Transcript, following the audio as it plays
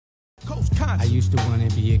I used to want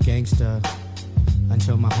to be a gangster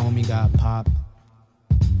until my homie got popped.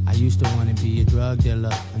 I used to want to be a drug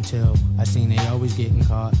dealer until I seen they always getting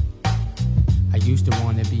caught. I used to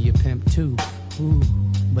want to be a pimp too, ooh,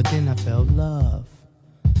 but then I felt love.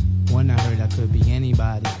 When I heard I could be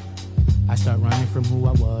anybody, I start running from who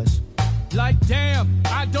I was. Like damn,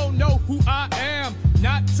 I don't know who I am.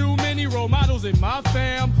 Not too many role models in my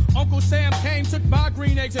fam. Uncle Sam came, took my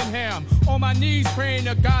green eggs and ham. On my knees praying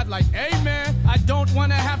to God like, amen. I don't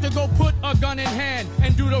wanna have to go put a gun in hand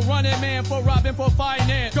and do the running man for robbing for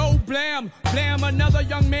finance. Go blam, blam, another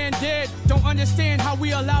young man dead. Don't understand how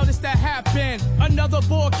we allow this to happen. Another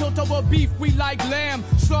boy killed over beef, we like lamb.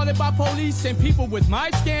 Slaughtered by police and people with my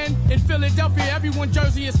skin. In Philadelphia, everyone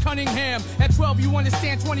jersey is Cunningham. At 12, you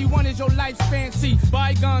understand 21 is your lifespan. See,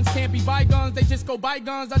 bygones can't be bygones, they just go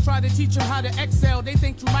bygones. I try to teach them how to excel. They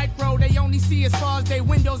think too micro, they only see as far as they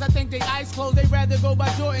windows. I think they eyes closed, they rather go by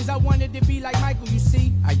Jordans. I wanted to be like Michael, you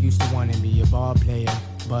see. I used to want to be a ball player,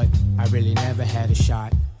 but I really never had a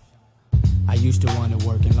shot. I used to want to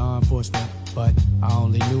work in law enforcement, but I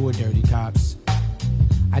only knew a dirty cops.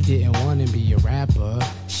 I didn't want to be a rapper,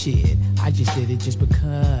 shit, I just did it just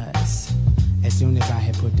because. As soon as I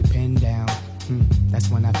had put the pen down, that's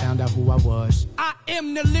when I found out who I was. I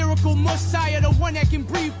am the lyrical messiah, the one that can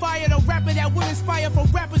breathe fire, the rapper that will inspire for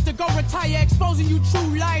rappers to go retire, exposing you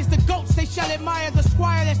true lies. The goats they shall admire, the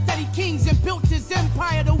squire that studied kings and built his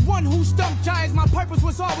empire, the one who stumped giants. My purpose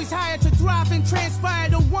was always higher, to thrive and transpire,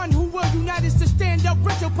 the one who will unite us to stand up,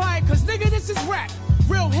 rich or pie. Cause nigga, this is rap,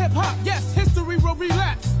 real hip hop. Yes, history will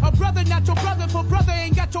relapse. A brother not your brother, for brother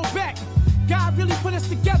ain't got your back. God really put us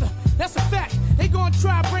together, that's a fact. They gon'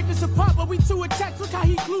 try to break us apart, but we too attached. Look how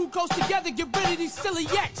he glued close together, get rid of these silly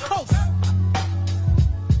yaks. Coast.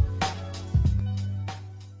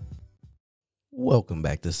 Welcome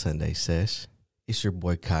back to Sunday Sesh. It's your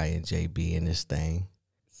boy Kai and JB in this thing.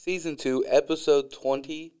 Season 2, episode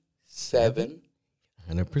 27.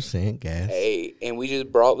 100% gas. Hey, and we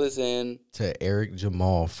just brought this in. To Eric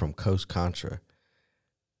Jamal from Coast Contra.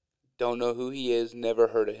 Don't know who he is, never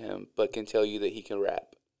heard of him, but can tell you that he can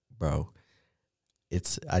rap. Bro,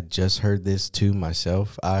 I just heard this too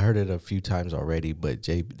myself. I heard it a few times already, but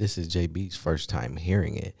this is JB's first time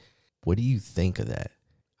hearing it. What do you think of that?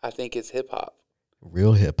 I think it's hip-hop.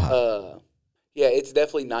 Real hip-hop? Yeah, it's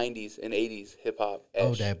definitely 90s and 80s hip-hop.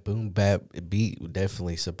 Oh, that boom-bap beat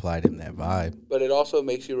definitely supplied him that vibe. But it also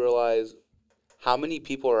makes you realize how many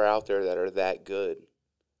people are out there that are that good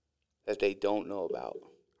that they don't know about.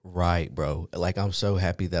 Right, bro. Like, I'm so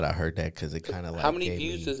happy that I heard that because it kind of like. How many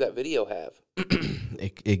views does that video have?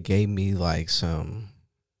 It gave me like some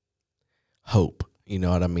hope. You know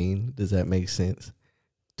what I mean? Does that make sense?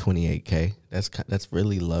 28K. That's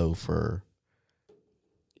really low for.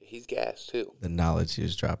 He's gas too. The knowledge he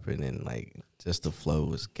was dropping and like just the flow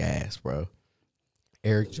was gas, bro.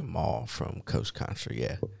 Eric Jamal from Coast Contra,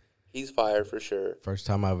 yeah. He's fire for sure. First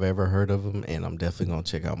time I've ever heard of him, and I'm definitely gonna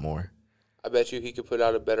check out more. I bet you he could put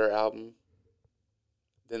out a better album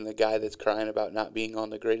than the guy that's crying about not being on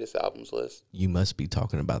the greatest albums list. You must be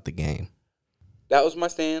talking about The Game. That was my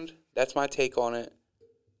stand. That's my take on it.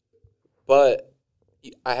 But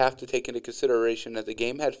I have to take into consideration that The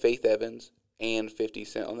Game had Faith Evans and 50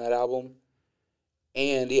 Cent on that album.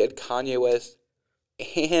 And he had Kanye West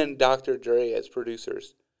and Dr. Dre as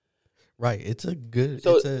producers. Right. It's a good,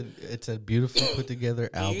 it's a beautifully put together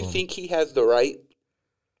album. Do you think he has the right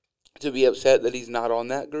to be upset that he's not on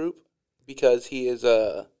that group because he is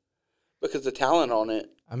because the talent on it?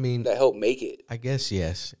 I mean, that helped make it. I guess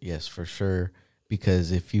yes, for sure.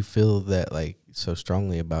 Because if you feel that like so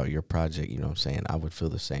strongly about your project, you know what I'm saying, I would feel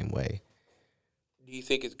the same way. Do you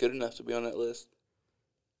think it's good enough to be on that list?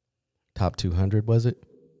 Top 200 was it?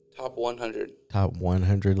 Top 100. Top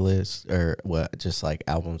 100 list, or what? Just like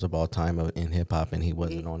albums of all time in hip hop, and he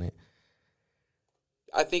wasn't on it.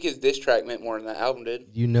 I think his diss track meant more than that album did.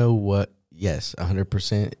 You know what? Yes,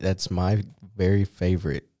 100%. That's my very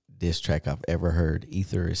favorite diss track I've ever heard.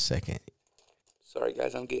 Ether is second. Sorry,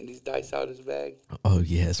 guys, I'm getting these dice out of his bag. Oh,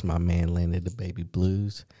 yes, my man landed the baby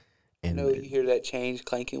blues. And you hear that change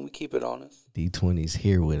clanking, we keep it on us. D20's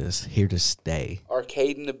here with us, here to stay.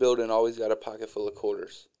 Arcade in the building always got a pocket full of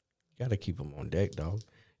quarters. Got to keep them on deck, dog.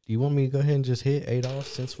 Do you want me to go ahead and just hit 8 off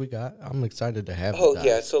since we got? I'm excited to have Oh,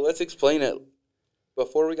 yeah, so let's explain it.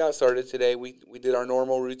 Before we got started today, we did our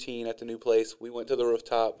normal routine at the new place. We went to the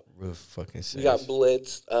rooftop. Roof fucking says. We got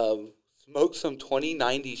blitzed. Smoked some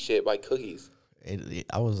 2090 shit by Cookies.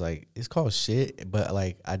 I was like, it's called shit, but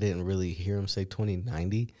like I didn't really hear him say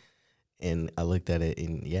 2090. And I looked at it,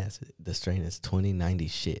 and yes, the strain is 2090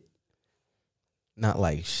 shit. Not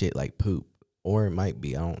like shit like poop. Or it might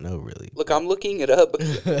be. I don't know really. Look, I'm looking it up.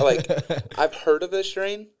 Like, I've heard of this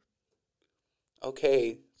strain.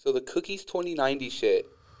 Okay, so the Cookies 2090 shit.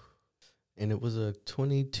 And it was a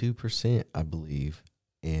 22%, I believe.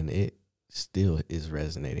 And it still is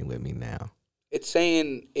resonating with me now. It's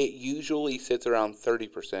saying it usually sits around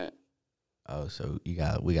 30%. Oh, so we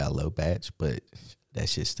got a low batch, but that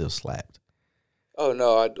shit still slapped. Oh,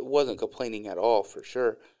 no, I wasn't complaining at all, for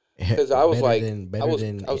sure. Because I was like,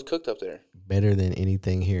 I was cooked up there. Better than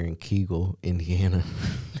anything here in Kegel, Indiana.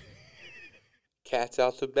 Cat's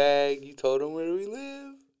out the bag. You told them where we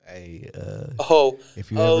live. Hey,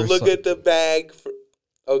 if you look at the bag.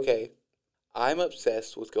 Okay, I'm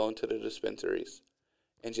obsessed with going to the dispensaries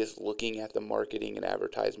and just looking at the marketing and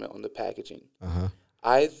advertisement on the packaging.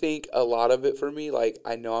 I think a lot of it for me, like,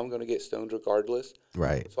 I know I'm going to get stoned regardless.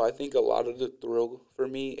 Right. So I think a lot of the thrill for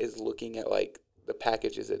me is looking at, like, the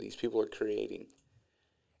packages that these people are creating.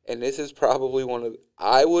 And this is probably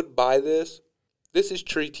I would buy this. This is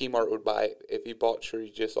Tree T-Mart would buy it if he bought Tree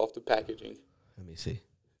just off the packaging. Let me see.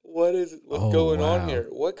 What's going on here?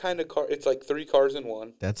 What kind of car? It's like 3 cars in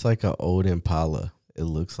one. That's like an old Impala. It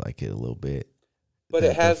looks like it a little bit. But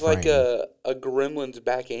it has like a Gremlins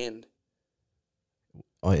back end.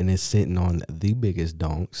 Oh, and it's sitting on the biggest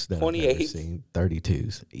donks that 28. I've ever seen.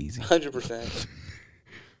 32s. Easy. 100%.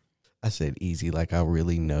 I said easy like I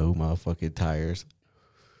really know motherfucking tires.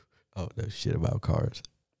 Oh, no shit about cars.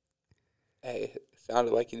 Hey, it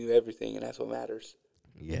sounded like you knew everything, and that's what matters.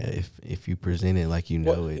 Yeah, if you present it like you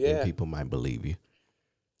know then people might believe you.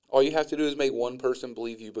 All you have to do is make one person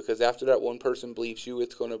believe you, because after that one person believes you,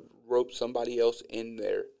 it's going to rope somebody else in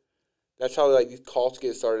there. That's how like these cults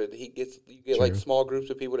get started. You get True. Like small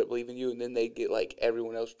groups of people that believe in you, and then they get like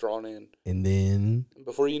everyone else drawn in. And then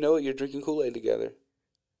before you know it, you're drinking Kool-Aid together.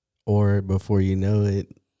 Or before you know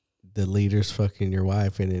it, the leader's fucking your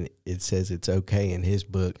wife, and it says it's okay in his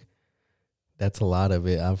book. That's a lot of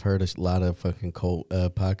it. I've heard a lot of fucking cult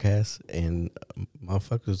podcasts, and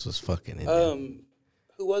motherfuckers was fucking in there.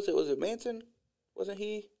 Who was it? Was it Manson? Wasn't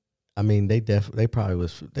he? I mean, they probably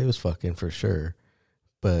was. They was fucking for sure,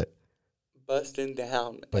 but busting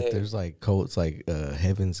down. But there's like cults like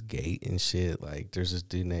Heaven's Gate and shit. Like there's this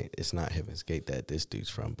dude named, it's not Heaven's Gate that this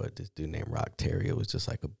dude's from, but this dude named Rock Terry was just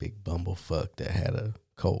like a big bumblefuck that had a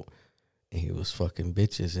cult. And he was fucking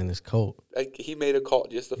bitches in his cult. Like he made a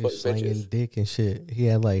cult just to fuck bitches. Slinging dick and shit. He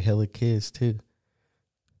had like hella kids too.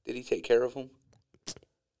 Did he take care of them?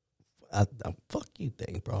 I fuck you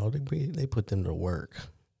think, bro. They put them to work.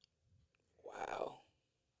 Wow.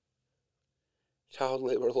 Child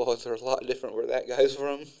labor laws are a lot different where that guy's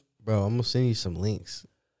from. Bro, I'm gonna send you some links.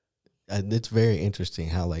 It's very interesting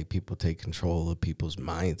how like people take control of people's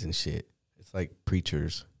minds and shit. It's like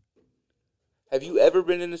preachers. Have you ever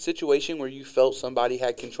been in a situation where you felt somebody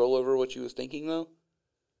had control over what you was thinking, though?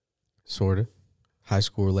 Sort of. High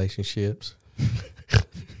school relationships.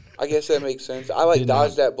 I guess that makes sense. I like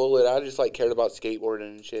dodged that bullet. I just like cared about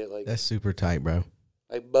skateboarding and shit. Like that's super tight, bro.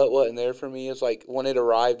 Like, but wasn't there for me. It's like when it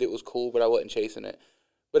arrived, it was cool, but I wasn't chasing it.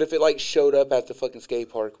 But if it like showed up at the fucking skate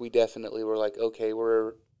park, we definitely were like, okay,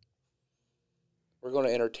 we're going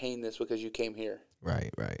to entertain this because you came here.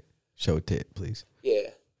 Right. Show a tit, please.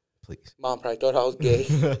 Yeah. Please. Mom probably thought I was gay.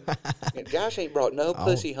 Josh ain't brought no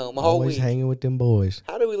pussy home all always week. Hanging with them boys.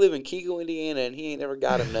 How do we live in Kegel, Indiana, and he ain't never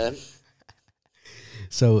got him none?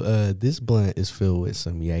 So this blunt is filled with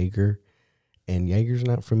some Jaeger, and Jaeger's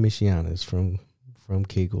not from Michiana. It's from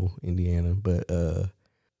Kegel, Indiana, but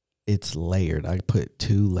it's layered. I put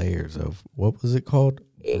 2 layers of, what was it called?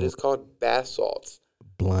 It is called bath salts.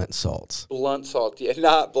 Blunt salts. Blunt salt, yeah,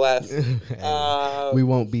 not blast. We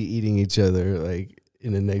won't be eating each other like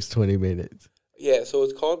in the next 20 minutes. Yeah, so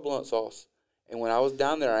it's called blunt sauce. And when I was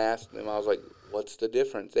down there, I asked them, I was like, what's the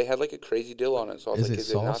difference? They had like a crazy deal on it. So I was is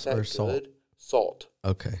it not that good? Salt? Salt.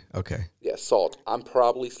 Okay. Yeah, salt. I'm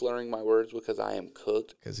probably slurring my words because I am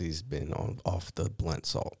cooked. Because he's been off the blunt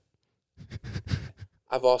salt.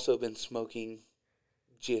 I've also been smoking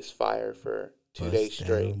just fire for 2 days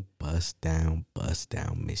straight. Bust down,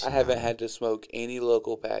 Michiana. I haven't had to smoke any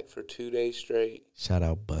local pack for 2 days straight. Shout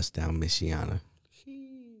out Bust Down, Michiana.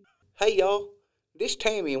 Hey y'all, this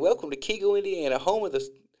Tammy and welcome to Kegel, Indiana, home of the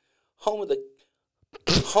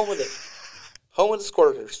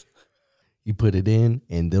squirters. You put it in,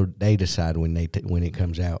 and they decide when it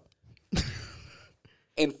comes out.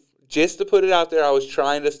 And just to put it out there, I was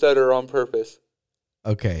trying to stutter on purpose.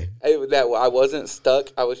 Okay. I wasn't stuck.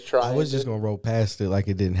 I was trying. I was just gonna roll past it like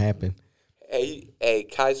it didn't happen. Hey,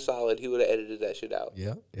 Kai's solid. He would have edited that shit out.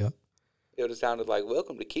 Yeah. It would have sounded like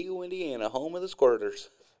 "Welcome to Kegel, Indiana, home of the squirters."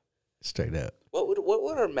 Straight up. What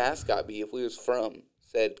would our mascot be if we was from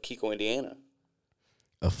said Kegel, Indiana?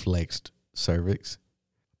 a flexed cervix,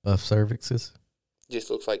 buff cervixes. Just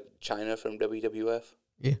looks like China from WWF.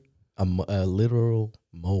 Yeah, a literal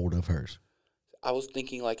mold of hers. I was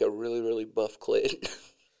thinking like a really, really buff clit.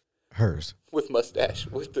 Hers. With mustache,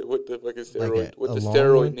 with the fucking steroid, Like with a the long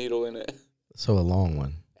steroid one? needle in it. So a long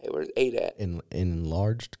one. Hey, where's 8 at? An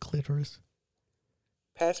enlarged clitoris.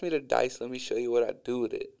 Pass me the dice. Let me show you what I do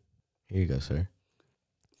with it. Here you go, sir.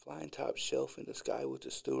 Flying top shelf in the sky with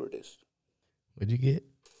the stewardess. What'd you get?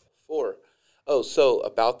 4. Oh, so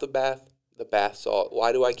about the bath salt.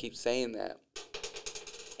 Why do I keep saying that?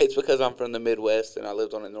 It's because I'm from the Midwest and I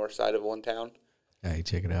lived on the north side of one town. Hey,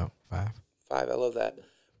 check it out. 5. 5, I love that.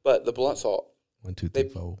 But the blunt salt, 1, 2, 3,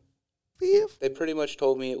 4. 5. they pretty much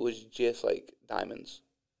told me it was just like diamonds.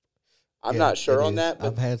 I'm Yeah, not sure it on is. that, but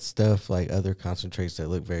I've had stuff like other concentrates that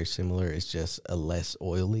look very similar. It's just a less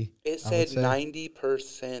oily. it I would said say.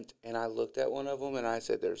 90%, and I looked at one of them and I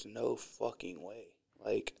said, "There's no fucking way."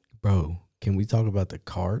 Like, Bro, can we talk about the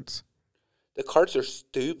carts? the carts are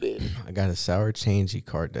stupid. I got a sour changey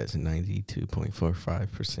cart that's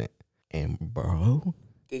 92.45%. And bro,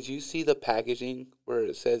 Did you see the packaging where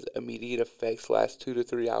it says immediate effects last 2 to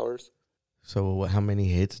 3 hours? so how many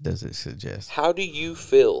hits does it suggest? How do you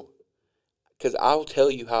feel? Because I'll tell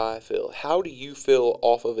you how I feel. How do you feel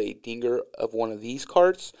off of a dinger of one of these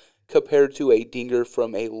carts compared to a dinger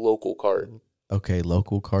from a local cart? Okay,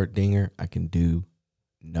 local cart dinger, I can do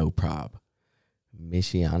no prob.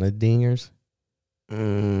 Michiana dingers,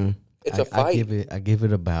 It's a fight. I give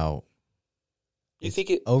it about. You think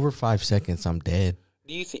it? Over 5 seconds, I'm dead.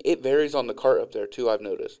 Do you think it varies on the cart up there too? I've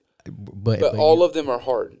noticed, But all of them are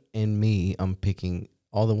hard. and me, I'm picking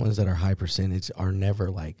all the ones that are high percentage are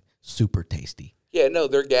never like super tasty. Yeah, no,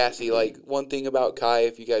 they're gassy. Like, one thing about Kai,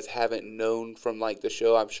 if you guys haven't known from, like, the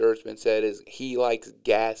show, I'm sure it's been said, is he likes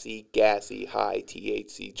gassy, high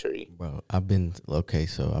THC tree. Bro, I've been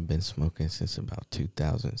smoking since about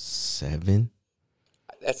 2007.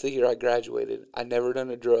 That's the year I graduated. I never done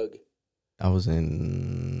a drug. That was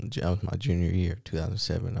my junior year,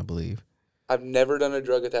 2007, I believe. I've never done a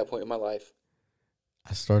drug at that point in my life.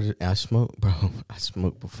 I smoked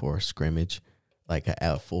before a scrimmage, like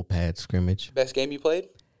a full pad scrimmage. Best game you played?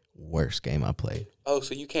 Worst game I played. Oh,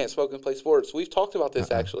 so you can't smoke and play sports. We've talked about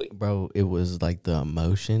this, actually. Bro, it was like the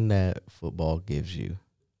emotion that football gives you.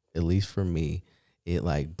 At least for me, it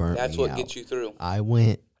like burnt That's me what out. gets you through. I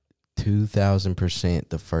went 2,000%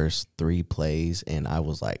 the first 3 plays, and I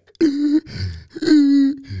was like,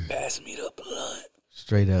 Pass me the blunt.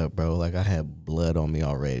 straight up, bro. Like I had blood on me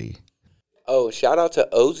already. Oh, shout out to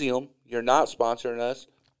Ozium. You're not sponsoring us.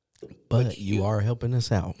 But you are helping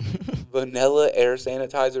us out. Vanilla air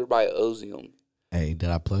sanitizer by Ozium. Hey, did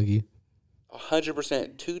I plug you?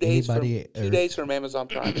 100%. 2 days from Amazon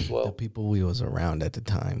Prime as The well. people we was around at the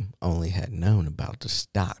time only had known about the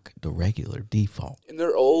stock, the regular default. And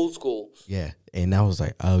they're old school. Yeah, and I was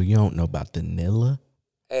like, oh, you don't know about the Nilla?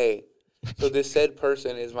 Hey, so this said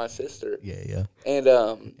person is my sister. Yeah. And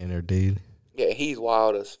And her dude. yeah, he's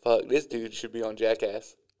wild as fuck. This dude should be on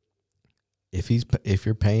Jackass. If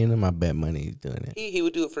you're paying him, I bet money he's doing it. He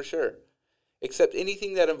would do it for sure. Except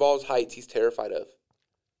anything that involves heights, he's terrified of.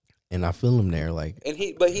 And I feel him there. Like,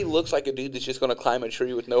 But he looks like a dude that's just going to climb a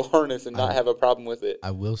tree with no harness and not have a problem with it.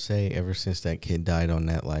 I will say, ever since that kid died on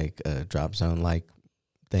that like drop zone like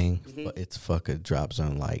thing, it's fuck a drop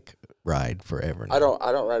zone like ride forever now. I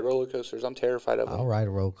don't ride roller coasters. I'm terrified of them. I'll ride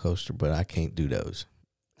a roller coaster, but I can't do those.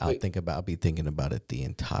 I'll be thinking about it the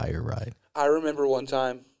entire ride. I remember one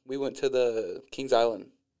time we went to the Kings Island.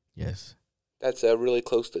 Yes. That's really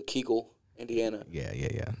close to Kegel, Indiana. Yeah.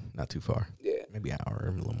 Not too far. Yeah. Maybe an hour,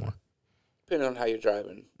 a little more. Depending on how you're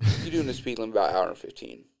driving. You're doing the speed limit about an hour and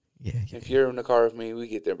 15. Yeah. If you're in the car with me, we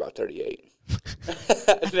get there about 38.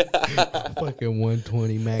 Fucking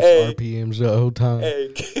 120 max Hey. RPMs the whole time.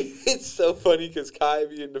 Hey, it's so funny because Kai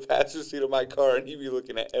be in the passenger seat of my car and he be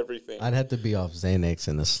looking at everything. I'd have to be off Xanax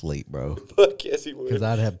and asleep, bro. Fuck yes, he would. Because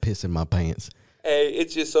I'd have piss in my pants. Hey,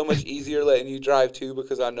 it's just so much easier letting you drive too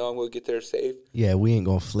because I know I'm gonna get there safe. Yeah, we ain't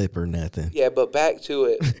gonna flip or nothing. Yeah, but back to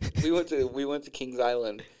it. we went to Kings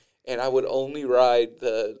Island, and I would only ride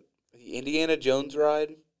the Indiana Jones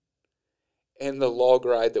ride and the log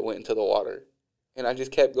ride that went into the water, and I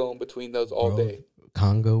just kept going between those all Bro, day.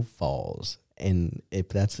 Congo Falls. And if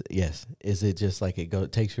that's, yes, is it just like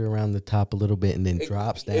it takes you around the top a little bit and then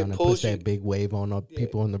drops down and puts that big wave on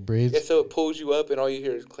people on the bridge? Yeah, so it pulls you up and all you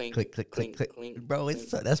hear is clink, Click, click, click, click. clink. Bro,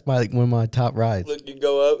 that's one of my top rides. Look, you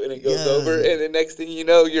go up and it goes over, and the next thing you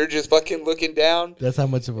know, you're just fucking looking down. That's how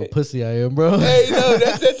much of a pussy I am, bro. Hey, no,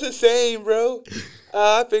 that's the same, bro.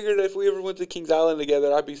 I figured if we ever went to Kings Island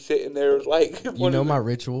together, I'd be sitting there like You know my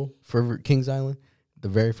ritual for Kings Island? the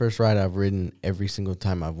very first ride I've ridden every single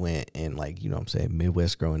time I've went, and like, you know what I'm saying,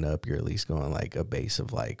 Midwest growing up, you're at least going like a base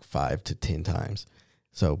of like 5 to 10 times.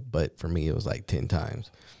 So, but for me, it was like 10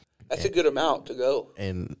 times. That's a good amount to go.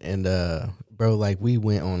 And bro, like we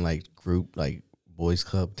went on like group, like boys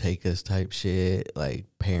club take us type shit, like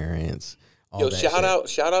parents. Yo, shout out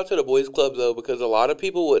to the boys club though, because a lot of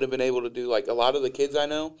people wouldn't have been able to do, like, a lot of the kids I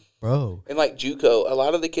know, bro, and like JUCO, a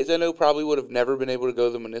lot of the kids I know probably would have never been able to go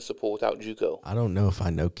to the municipal without JUCO. I don't know if I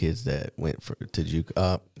know kids that went to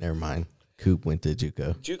JUCO. Never mind. Coop went to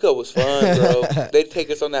JUCO. JUCO was fun, bro. They'd take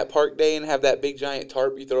us on that park day and have that big giant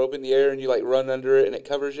tarp you throw up in the air and you like run under it and it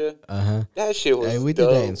covers you. That shit was we dope.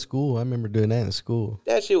 did that in school. I remember doing that in school.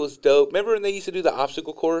 That shit was dope. Remember when they used to do the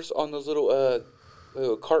obstacle course on those little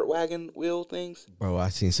cart wagon wheel things? Bro, I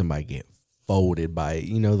seen somebody get folded by it.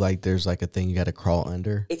 You know, like there's like a thing you got to crawl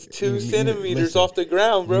under. It's 2 centimeters off the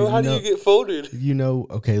ground, bro. How do you get folded? You know,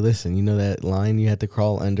 okay, listen. You know that line you had to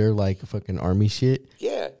crawl under like fucking army shit?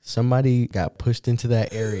 Yeah. Somebody got pushed into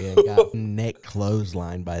that area and got neck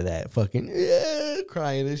clotheslined by that. Fucking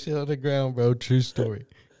crying and shit on the ground, bro. True story.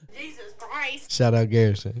 Jesus Christ. Shout out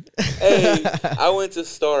Garrison. Hey, I went to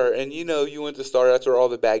Star, and you know you went to Star. That's where all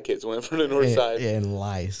the bad kids went from the north side. Yeah, and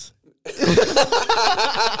Lice.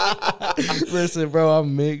 Listen, bro,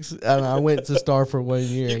 I'm mixed. And I went to Star for 1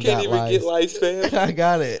 year You and can't got even lice. get lice, fam. I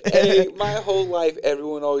got it. Hey, my whole life,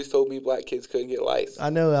 everyone always told me black kids couldn't get lice. I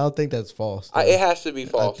know. I don't think that's false. It has to be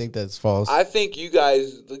false. I think that's false. I think you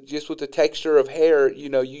guys, just with the texture of hair, you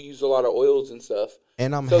know, you use a lot of oils and stuff.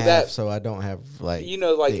 And I'm so half, so I don't have like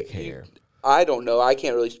thick hair. I don't know. I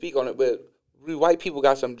can't really speak on it, but we white people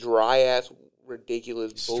got some dry ass,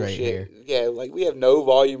 ridiculous Straight bullshit. hair. Yeah, like we have no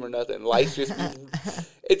volume or nothing. Lice just,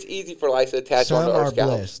 it's easy for lice to attach Some onto our are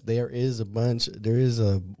scalps. blessed. There is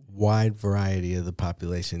a wide variety of the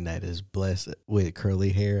population that is blessed with curly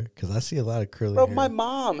hair. Because I see a lot of curly Bro, hair. my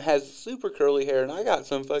mom has super curly hair, and I got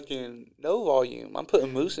some fucking no volume. I'm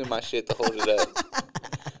putting mousse in my shit to hold it up.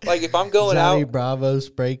 Like if I'm going Johnny out, Bravo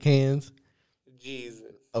spray cans, Jesus,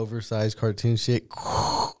 oversized cartoon shit.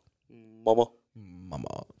 mama.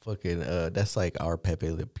 Fucking that's like our Pepe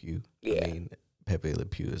Le Pew. Yeah. I mean, Pepe Le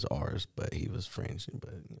Pew is ours, but he was French,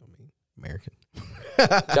 but you know what I mean, American.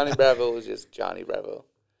 Johnny Bravo was just Johnny Bravo.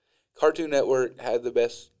 Cartoon Network had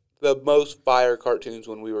the most fire cartoons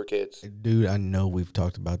when we were kids. Dude, I know we've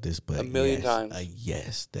talked about this, but a million times.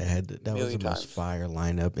 Yes, that was the times. most fire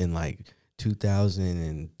lineup in like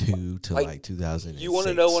 2002 to like 2006. You want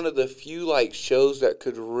to know one of the few like shows that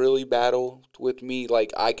could really battle with me?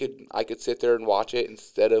 Like I could sit there and watch it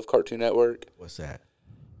instead of Cartoon Network. What's that?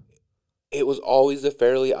 It was always the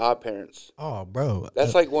Fairly Odd Parents. Oh, bro,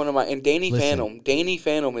 That's like one of my, and Danny Phantom. Danny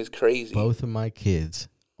Phantom is crazy. Both of my kids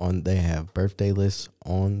they have birthday lists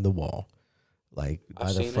on the wall, like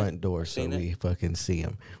by the front door, so we fucking see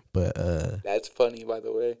them. But that's funny, by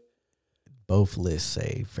the way. Both lists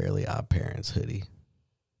say Fairly Odd Parents hoodie.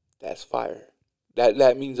 That's fire.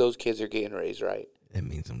 That means those kids are getting raised right. That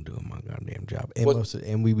means I'm doing my goddamn job. And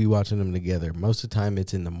and we be watching them together. Most of the time,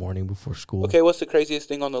 it's in the morning before school. Okay, what's the craziest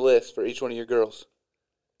thing on the list for each one of your girls?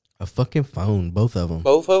 A fucking phone, both of them.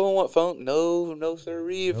 Both of them want phone? No,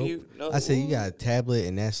 sirree. I said you got a tablet,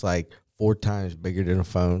 and that's like 4 times bigger than a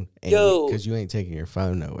phone. And because you ain't taking your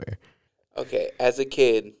phone nowhere. Okay, as a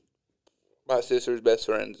kid, my sister's best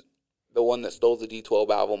friends, the one that stole the D12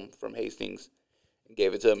 album from Hastings and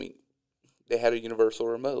gave it to me, they had a universal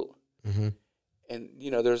remote. Mm-hmm. And,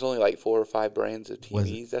 you know, there's only like 4 or 5 brands of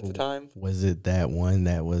TVs at the time. Was it that one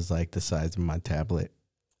that was like the size of my tablet?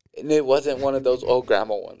 And it wasn't one of those old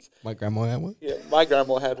grandma ones. My grandma had one? Yeah, my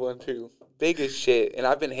grandma had one too. Big as shit. And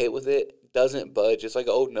I've been hit with it. Doesn't budge. It's like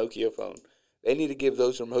an old Nokia phone. They need to give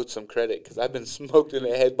those remotes some credit because I've been smoked in the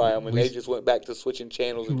head by them and they just went back to switching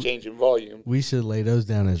channels and changing volume. We should lay those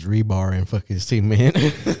down as rebar and fucking cement.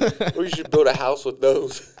 Or you should build a house with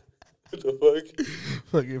those. What the fuck?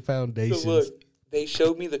 Fucking foundations. So look, they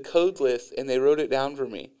showed me the code list and they wrote it down for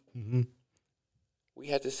me. Mm-hmm. We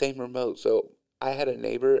had the same remote. So I had a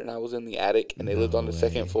neighbor and I was in the attic and they lived on the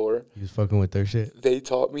second floor. You was fucking with their shit? They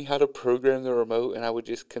taught me how to program the remote and I would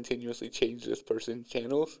just continuously change this person's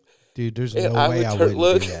channels. Dude, there's And no way I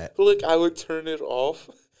wouldn't do that. Look, I would turn it off.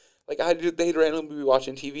 Like, they'd randomly be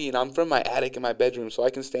watching TV, and I'm from my attic in my bedroom, so I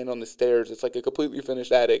can stand on the stairs. It's like a completely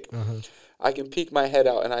finished attic. Uh-huh. I can peek my head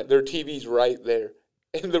out, and their TV's right there.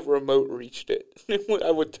 And the remote reached it. I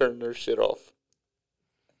would turn their shit off.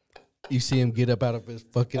 You see him get up out of his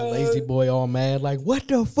fucking lazy boy all mad, like, what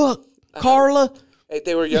the fuck, Carla? Hey,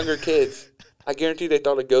 they were younger kids. I guarantee they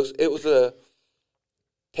thought a ghost. It was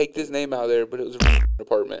take this name out there, but it was a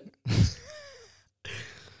apartment.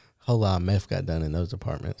 whole lot of meth got done in those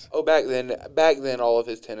apartments. Oh, back then, all of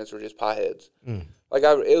his tenants were just potheads. Like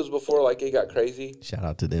it was before like it got crazy. Shout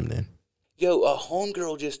out to them then. Yo, a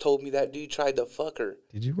homegirl just told me that dude tried to fuck her.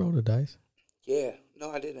 Did you roll the dice? Yeah. No,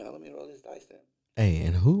 I didn't. Let me roll this dice then. Hey,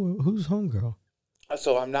 and who's homegirl?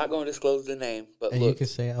 So I'm not going to disclose the name, but Hey, look. you can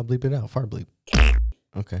say I'll bleep it out. Far bleep.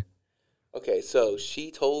 Okay. Okay, so she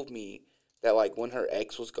told me that like when her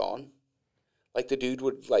ex was gone, like the dude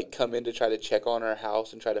would like come in to try to check on her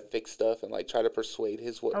house and try to fix stuff and like try to persuade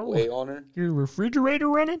his way on her. Your refrigerator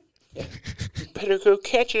running? Yeah. You better go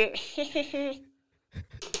catch it.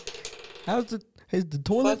 Is the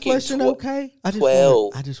toilet Fucking flushing okay? I just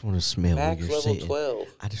 12. I just want to smell Max where you're level sitting. 12.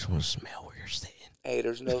 I just want to smell where you're sitting. Hey,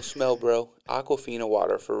 there's no smell, bro. Aquafina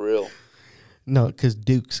water for real. No, because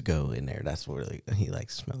Dukes go in there. That's where he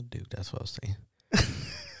likes to smell Duke. That's what I was saying.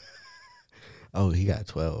 Oh, he got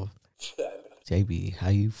 12. JB, how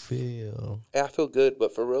you feel? Hey, I feel good,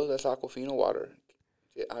 but for real, that's Aquafina water.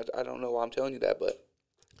 I don't know why I'm telling you that, but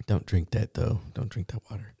Don't drink that, though. Don't drink that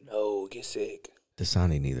water. no, get sick.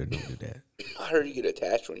 Dasani neither. Don't do that. I heard you get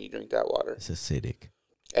attached when you drink that water. It's acidic.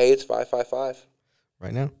 Hey, it's 555.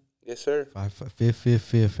 Right now? Yes, sir. 5,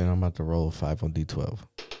 5, and I'm about to roll a 5 on D12.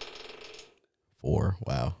 4.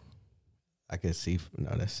 Wow. I can see.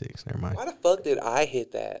 No, that's 6. Never mind. Why the fuck did I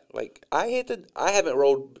hit that? Like, I haven't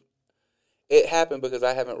rolled. It happened because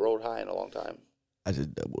I haven't rolled high in a long time. I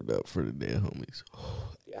just doubled up for the dead homies.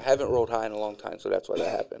 Yeah, I haven't rolled high in a long time, so that's why that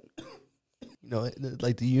happened. You know,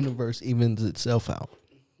 like the universe evens itself out.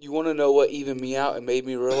 You want to know what evened me out and made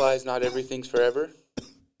me realize not everything's forever?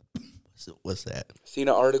 What's that? Seen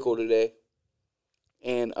an article today,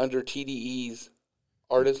 and under TDE's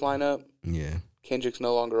artist lineup, Yeah. Kendrick's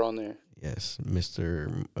no longer on there. Yes,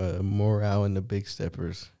 Mr. Morale and the Big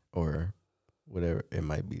Steppers, or whatever. It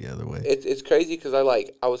might be the other way. It's crazy because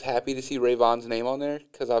I was happy to see Ray Vaughn's name on there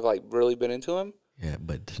because I've like really been into him. Yeah,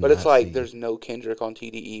 but it's like there's no Kendrick on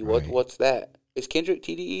TDE. Right. What's that? Is Kendrick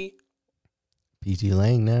TDE? PG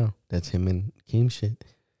Lang now. That's him and Keem shit.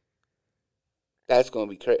 That's gonna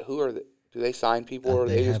be crazy. Who are they? Do they sign people or are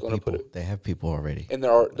they just gonna people, put it? They have people already. And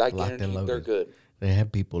they're I Locked and guarantee loaded. they're good. They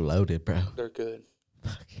have people loaded, bro. They're good.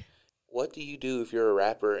 Fuck yeah. What do you do if you're a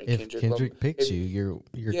rapper and If Kendrick picks you, you're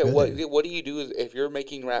yeah, good. what do you do is if you're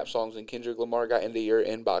making rap songs and Kendrick Lamar got into your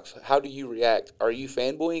inbox, how do you react? Are you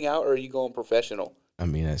fanboying out or are you going professional? I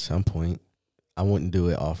mean, at some point, I wouldn't do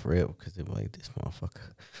it off rip because they'd be like, this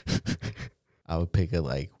motherfucker. I would pick it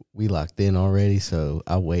like, we locked in already, so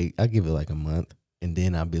I give it like a month, and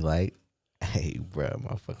then I'll be like, hey, bro,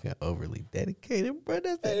 motherfucking overly dedicated, bro.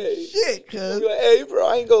 That's that shit, cuz. Like, hey, bro,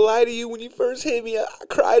 I ain't gonna lie to you. When you first hit me, I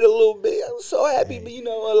cried a little bit. I was so happy, but you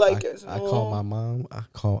know, I like it. I call my mom. I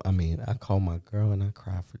call my girl, and I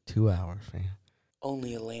cry for 2 hours, man.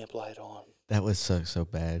 Only a lamplight on. That would suck so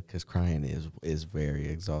bad because crying is very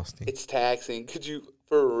exhausting. It's taxing. Could you,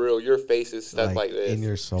 for real, your face is stuck like this. In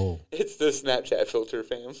your soul. It's the Snapchat filter,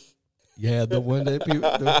 fam. Yeah, the one that people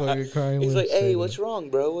the fucking crying. He's with like, hey, what's wrong,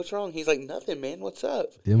 bro? What's wrong? He's like, nothing, man. What's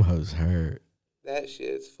up? Them hoes hurt. That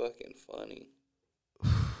shit's fucking funny.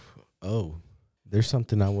 Oh, there's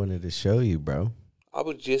something I wanted to show you, bro. I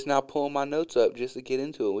was just now pulling my notes up just to get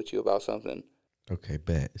into it with you about something. Okay,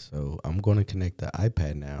 bet. So I'm going to connect the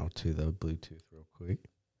iPad now to the Bluetooth real quick.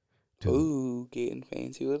 Ooh, getting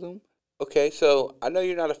fancy with them. Okay, so I know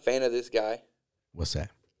you're not a fan of this guy. What's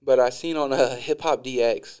that? But I seen on Hip Hop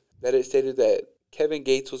DX that it stated that Kevin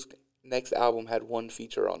Gates' next album had one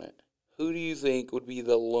feature on it. Who do you think would be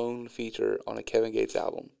the lone feature on a Kevin Gates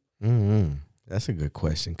album? That's a good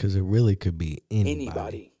question because it really could be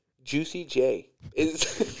anybody. Juicy J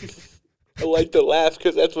is. I like to laugh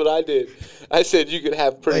because that's what I did. I said you could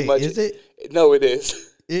have pretty much. Is it? No, it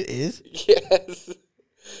is. It is? Yes.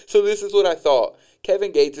 So this is what I thought.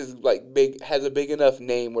 Kevin Gates is like has a big enough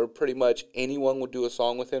name where pretty much anyone would do a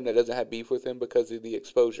song with him that doesn't have beef with him because of the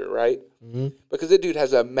exposure, right? Mm-hmm. Because the dude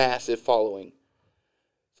has a massive following.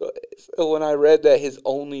 So when I read that his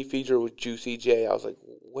only feature was Juicy J, I was like,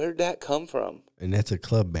 where'd that come from? And that's a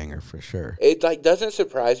club banger for sure. It like doesn't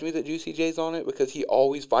surprise me that Juicy J's on it because he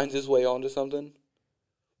always finds his way onto something.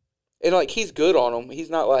 And like he's good on them. He's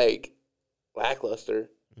not like lackluster.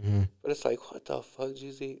 Mm-hmm. But it's like, what the fuck,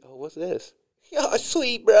 Juicy? Oh, what's this? Yeah,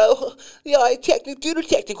 sweet, bro. Yeah, due to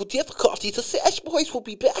technical difficulties, the Sash Boys will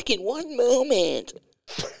be back in one moment.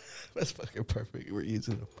 That's fucking perfect. We're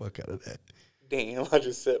using the fuck out of that. Damn, I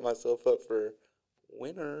just set myself up for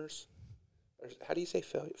winners. How do you say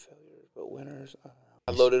failures? But winners.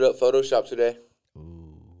 I loaded up Photoshop today.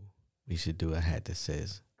 Ooh, we should do a hat that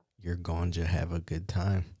says, "You're gonna have a good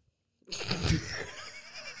time."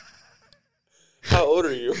 How old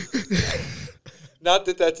are you? Not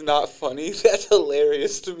that that's not funny. That's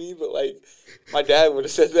hilarious to me, but, like, my dad would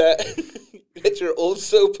have said that. Get your old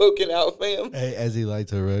soap poking out, fam. Hey, as he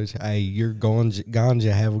likes to roach, hey, you're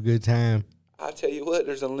ganja, have a good time. I'll tell you what,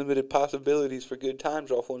 there's unlimited possibilities for good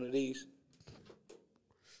times off one of these.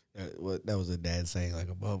 That was a dad saying like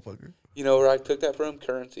a motherfucker. You know where I took that from?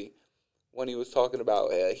 Currency. When he was talking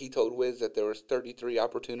about, he told Wiz that there was 33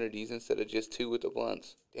 opportunities instead of just 2 with the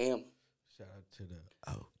blunts. Damn. Shout out to the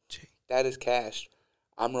OG. That is cash.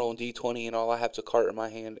 I'm rolling D20 and all I have is a cart in my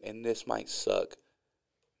hand, and this might suck.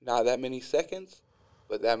 Not that many seconds,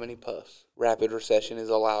 but that many puffs. Rapid recession is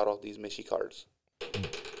allowed off these Mishi cards.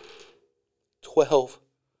 12.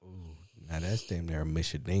 Ooh, now that's damn near a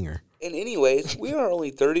Michidinger. And anyways, we are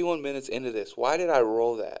only 31 minutes into this. Why did I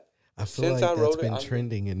roll that? I feel like that's been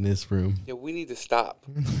trending in this room. Yeah, we need to stop.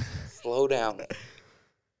 Slow down.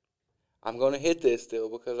 I'm going to hit this still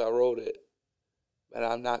because I rolled it. But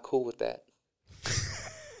I'm not cool with that.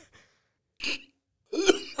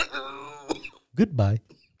 Goodbye.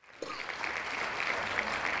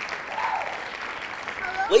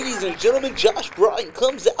 Ladies and gentlemen, Josh Bryan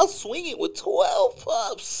comes out swinging with 12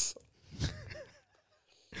 puffs.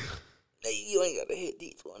 Hey, you ain't got to hit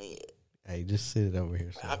D20 yet. Hey, just sit it over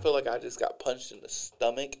here. I feel like I just got punched in the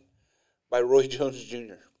stomach by Roy Jones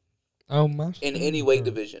Jr. Oh, my. In any weight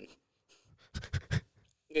division.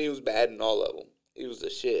 He was bad in all of them. He was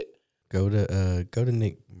the shit. Go to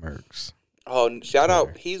Nick Merckx. Oh, shout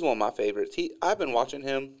out. He's one of my favorites. I've been watching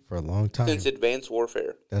him for a long time. Since Advanced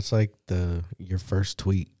Warfare. That's like your first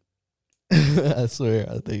tweet. I swear,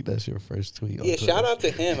 I think that's your first tweet. Yeah, shout out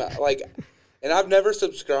to him. And I've never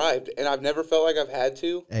subscribed, and I've never felt like I've had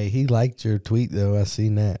to. Hey, he liked your tweet, though. I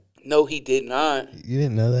seen that. No, he did not. You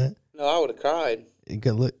didn't know that? No, I would have cried. You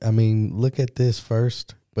could look at this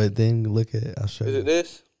first, but then look at it. I'll show you. Is it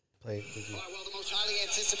this? Play it. Well, the most highly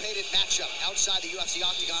anticipated matchup outside the UFC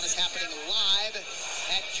Octagon is happening live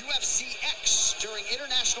at UFC X during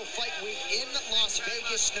International Fight Week in Las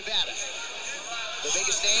Vegas, Nevada. The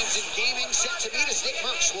biggest names in gaming set to meet as Nick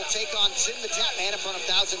Merckx will take on Sin the Tap Man in front of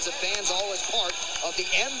thousands of fans, all as part of the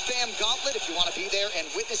M-Fam Gauntlet. If you want to be there and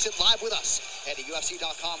witness it live with us, head to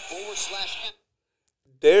UFC.com/M.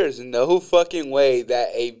 There's no fucking way that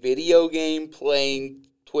a video game playing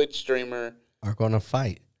Twitch streamer are going to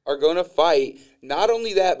fight. Not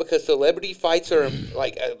only that, because celebrity fights are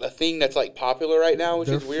like a thing that's like popular right now, which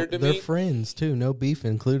is weird to me. They're friends too. No beef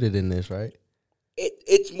included in this, right?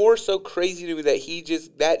 It's more so crazy to me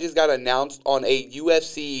that just got announced on a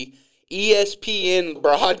UFC ESPN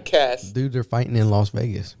broadcast. Dude, they're fighting in Las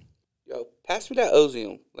Vegas. Yo, pass me that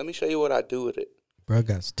Ozium. Let me show you what I do with it. Bro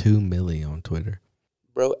got 2 million on Twitter.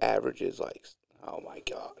 Bro averages like, oh my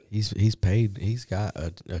God. He's paid. He's got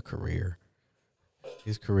a career.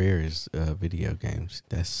 His career is video games.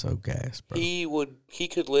 That's so gas, bro. He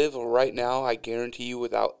could live right now, I guarantee you,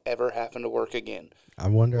 without ever having to work again. I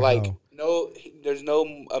wonder how. There's no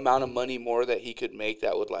amount of money more that he could make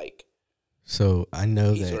that would like. So I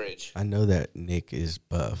know he's that rich. I know that Nick is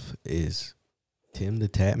buff. Is Tim the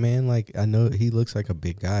Tap Man? Like, I know he looks like a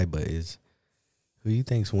big guy, but who you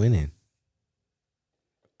think's winning?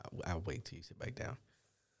 I'll wait till you sit back down.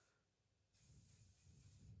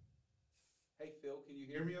 Hey, Phil, can you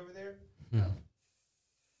hear me over there? No.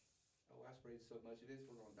 Oh, I sprayed so much of this,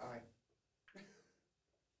 we're going to die.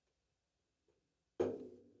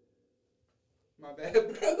 My bad,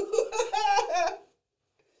 bro.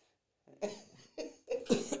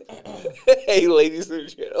 Hey, ladies and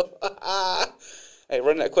gentlemen. Hey,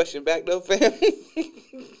 run that question back, though, fam.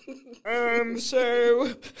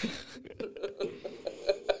 So...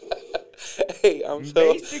 Hey, I'm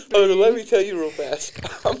so... Oh, let me tell you real fast.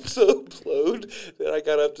 I'm so blowed that I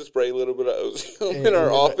got up to spray a little bit of ozone in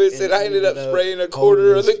our office, and I ended up spraying a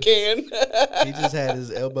quarter of the can. He just had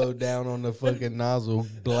his elbow down on the fucking nozzle,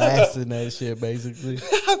 blasting that shit, basically.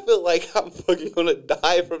 I feel like I'm fucking going to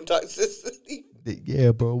die from toxicity.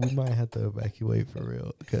 Yeah, bro, we might have to evacuate for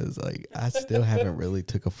real, because, like, I still haven't really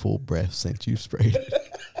took a full breath since you sprayed it.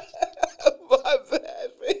 My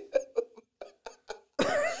bad, man.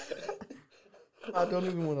 I don't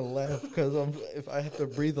even want to laugh because if I have to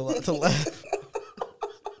breathe a lot to laugh.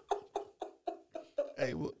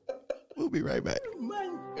 Hey, we'll be right back. Oh my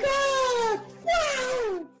God!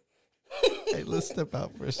 No! Hey, let's step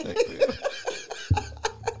out for a second.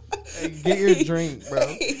 Hey, get your drink, bro.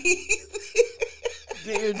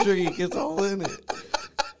 Get your drink. It's all in it.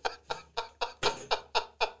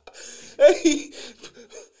 Hey,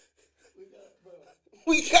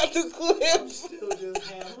 we got the clips. Still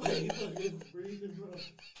just halfway fucking breathing, bro.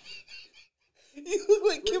 You look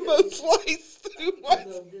like Kimbo Slice. I'm getting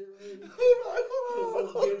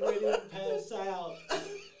ready to pass out.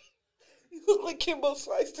 You look like Kimbo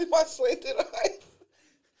Slice in my slanted eye.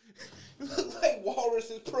 You look like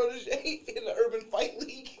Walrus's protege in the Urban Fight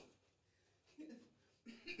League.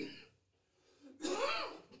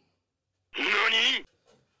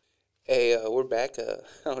 Hey, we're back. I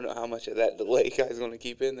don't know how much of that delay you guys going to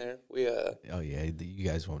keep in there. Oh yeah, you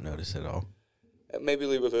guys won't notice at all. Maybe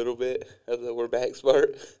leave a little bit of the we're back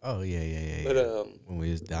part. Oh yeah. But when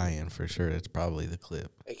we was dying for sure, that's probably the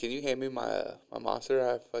clip. Hey, can you hand me my monster?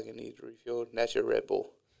 I fucking need to refuel. That's your Red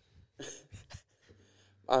Bull.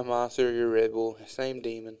 My monster, your Red Bull, same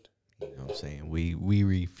demon. You know what I'm saying? We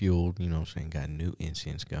refueled. You know what I'm saying? Got new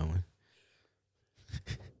incense going.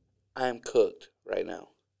 I am cooked right now.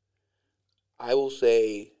 I will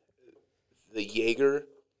say the Jaeger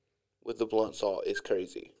with the blunt salt is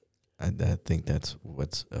crazy. I think that's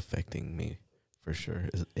what's affecting me for sure.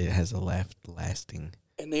 It has a lasting.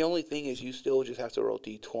 And the only thing is you still just have to roll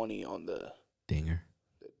D20 on the dinger.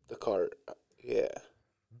 The cart. Yeah.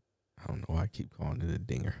 I don't know why I keep calling it a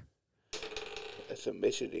dinger. That's a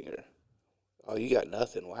Michidinger. Oh, you got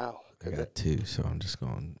nothing. Wow. I got 2, so I'm just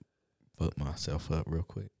going to put myself up real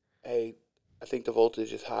quick. Hey, I think the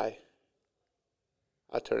voltage is high.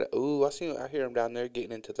 I turn it. Ooh, I hear him down there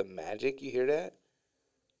getting into the magic. You hear that?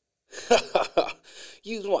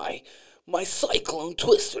 Use my Cyclone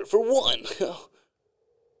Twister for 1.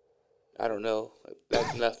 I don't know.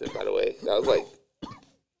 That's nothing, by the way. I was like,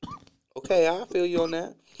 okay, I feel you on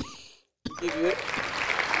that. Give you it.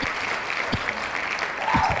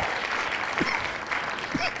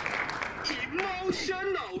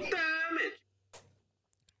 Emotional damage.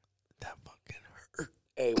 That fucking hurt.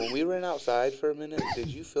 Hey, when we ran outside for a minute, did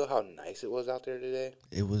you feel how nice it was out there today?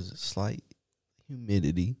 It was slight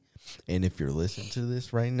humidity. And if you're listening to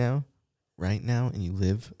this right now, and you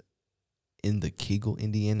live in the Kegel,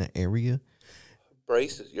 Indiana area,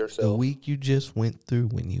 brace yourself. The week you just went through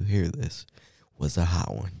when you hear this was a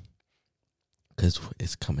hot one. Because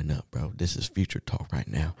it's coming up, bro. This is future talk right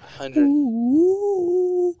now. 100.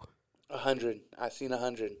 Ooh. 100. I seen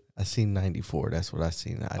 100. I seen 94. That's what I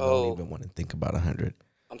seen. I don't even want to think about 100.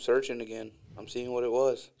 I'm searching again. I'm seeing what it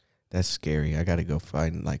was. That's scary. I got to go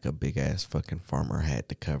find like a big ass fucking farmer hat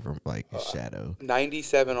to cover like a shadow.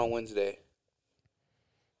 97 on Wednesday.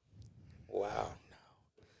 Wow.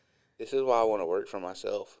 This is why I want to work for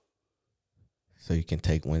myself. So you can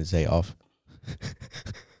take Wednesday off?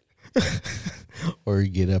 Or you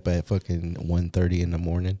get up at fucking 1:30 in the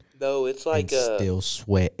morning? No, it's like and still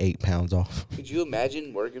sweat 8 pounds off. Could you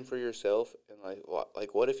imagine working for yourself and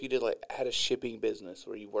what if you did had a shipping business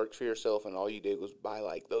where you worked for yourself and all you did was buy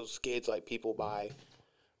like those skids like people buy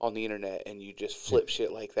on the internet and you just flip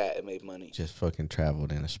shit like that and made money? Just fucking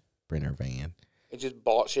traveled in a Sprinter van. And just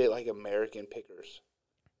bought shit like American Pickers.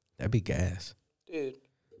 That'd be gas. Dude.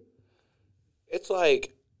 It's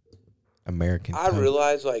like American I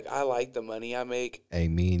realize I like the money I make. Hey,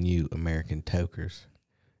 me and you, American tokers.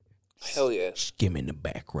 Hell yeah. Skimming the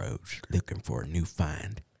back roads, looking for a new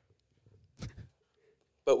find.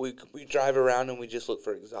 But we drive around and we just look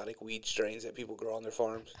for exotic weed strains that people grow on their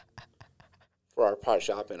farms for our pot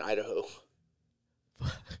shop in Idaho.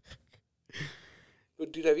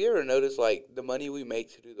 But, dude, have you ever noticed, the money we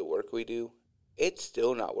make to do the work we do, it's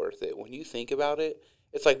still not worth it. When you think about it,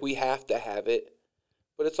 it's like we have to have it.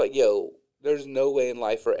 But it's like, yo, there's no way in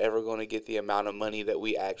life we're ever going to get the amount of money that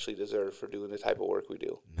we actually deserve for doing the type of work we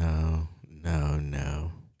do. No.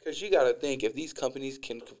 Because you got to think, if these companies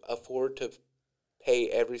can afford to pay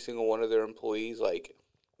every single one of their employees,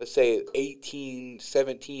 let's say 17,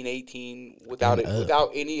 18, without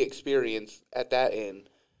any experience at that end,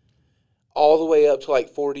 all the way up to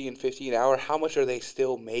 40 and 50 an hour, how much are they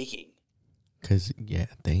still making? Because, yeah,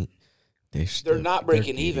 they're not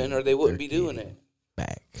breaking even or they wouldn't be doing it.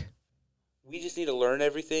 Back. We just need to learn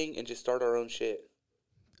everything and just start our own shit.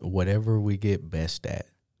 Whatever we get best at.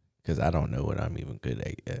 Because I don't know what I'm even good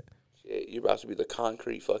at yet. Shit, you're about to be the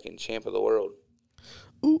concrete fucking champ of the world.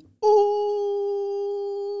 Ooh,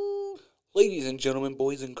 ooh. Ladies and gentlemen,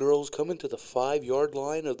 boys and girls, coming to the 5-yard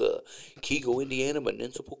line of the Kegel, Indiana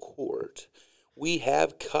Municipal Court, we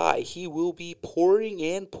have Kai. He will be pouring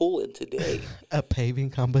and pulling today. A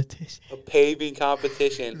paving competition. A paving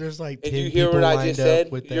competition. There's 10 and you hear what I just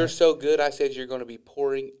said? You're that. so good. I said you're going to be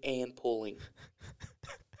pouring and pulling.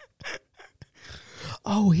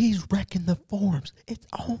 Oh, he's wrecking the forms. It's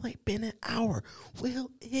only been an hour. Will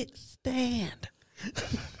it stand?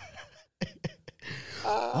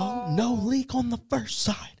 Oh, no leak on the first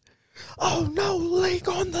side. Oh, no leak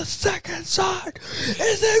on the second side.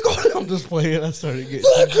 Is it going? I'm just playing. I started getting.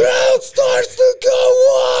 The crowd starts to go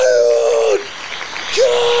wild.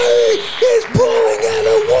 guy is pulling at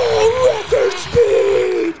a world record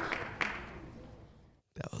speed.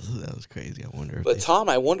 That was crazy. I wonder if But Tom,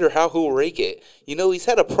 I wonder how he'll rake it. You know, he's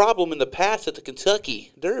had a problem in the past at the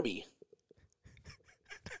Kentucky Derby.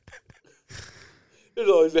 There's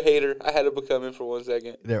always a hater. I had to become in for 1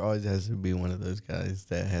 second. there always has to be one of those guys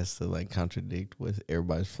that has to like contradict what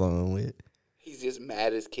everybody's flowing with. He's just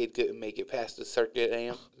mad his kid couldn't make it past the circuit.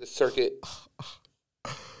 The circuit.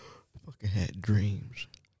 Fucking had dreams.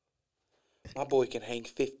 My boy can hang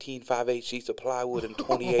 15 5/8 sheets of plywood in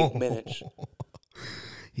 28 minutes.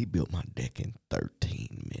 He built my deck in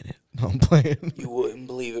 13 minutes. No, I'm playing. You wouldn't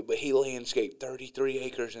believe it, but he landscaped 33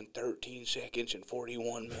 acres in 13 seconds and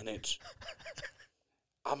 41 minutes.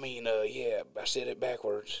 I mean, yeah, I said it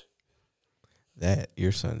backwards. That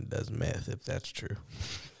your son does meth, if that's true.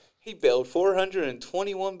 He baled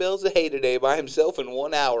 421 bales of hay today by himself in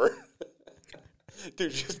 1 hour.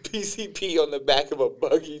 Dude, just PCP on the back of a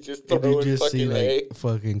buggy, just Did throwing you just fucking see hay. like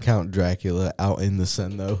fucking Count Dracula out in the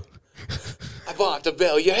sun though? I want to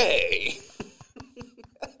bale your hay.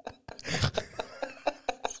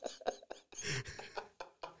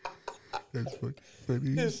 That's fucking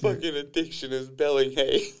funny. His fucking addiction is baling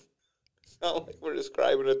hay. Sound like we're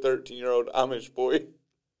describing a 13-year-old Amish boy.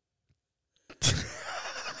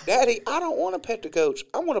 Daddy, I don't want to pet the goats.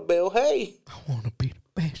 I want to bale hay. I want to be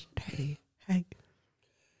the best daddy. Hey.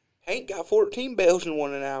 Hank got 14 bales in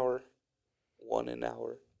 1 hour. 1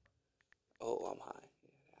 hour. Oh, I'm high.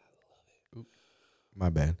 My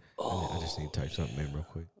bad. I just need to type something in real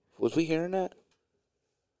quick. Was we hearing that?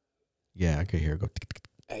 Yeah, I could hear it go. Tick, tick, tick.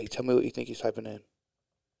 Hey, tell me what you think he's typing in.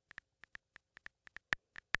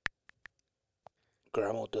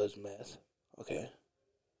 Grandma does meth. Okay.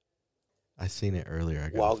 I seen it earlier.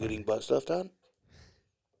 While getting butt stuff done?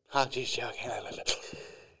 I'm just joking.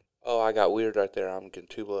 Oh, I got weird right there. I'm getting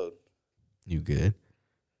too blowed. You good?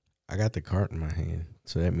 I got the cart in my hand,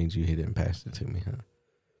 so that means you hit it and passed it to me, huh?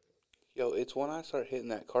 Yo, it's when I start hitting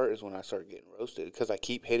that cart is when I start getting roasted because I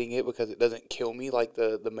keep hitting it because it doesn't kill me like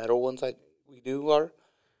the metal ones we do are.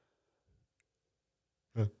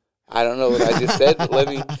 Huh. I don't know what I just said, but let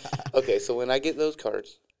me... Okay, so when I get those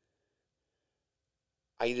carts,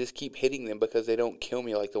 I just keep hitting them because they don't kill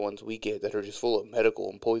me like the ones we get that are just full of medical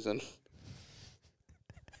and poison.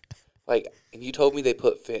 Like, and you told me they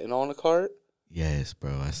put fentanyl on a cart? Yes,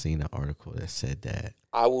 bro. I seen an article that said that.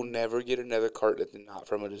 I will never get another cart that's not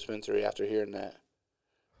from a dispensary after hearing that.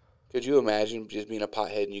 Could you imagine just being a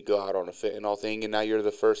pothead and you go out on a fentanyl thing and now you're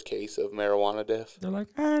the first case of marijuana death? They're like,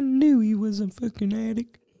 I knew he was a fucking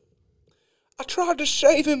addict. I tried to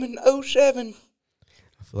save him in 07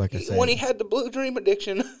 I feel like I said when he had the blue dream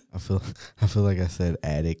addiction. I feel like I said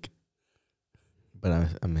addict, but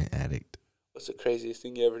I meant addict. What's the craziest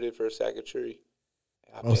thing you ever did for a sack of tree?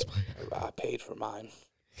 I paid for mine.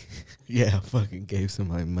 Yeah, I fucking gave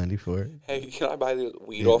somebody money for it. Hey, can I buy this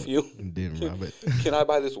weed off you? Didn't rob it. Can I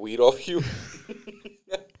buy this weed off you?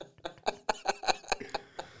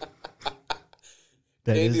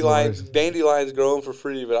 Dandelions growing for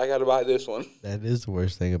free, but I got to buy this one. That is the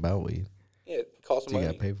worst thing about weed. Yeah, it costs You money.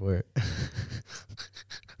 got to pay for it.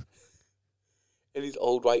 And these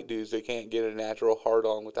old white dudes, they can't get a natural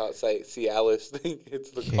hard-on without Cialis.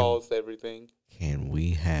 It's the cause to everything. Can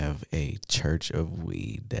we have a church of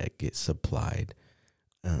weed that gets supplied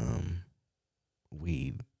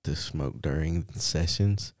weed to smoke during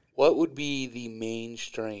sessions? What would be the main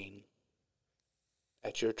strain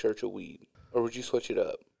at your church of weed? Or would you switch it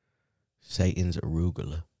up? Satan's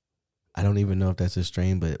arugula. I don't even know if that's a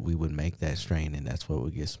strain, but we would make that strain, and that's what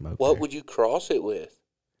would get smoked. What there. would you cross it with?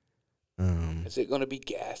 Is it going to be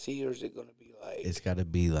gassy, or is it going to be like... It's got to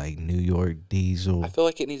be like New York diesel. I feel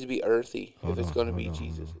like it needs to be earthy if it's going to be hold on,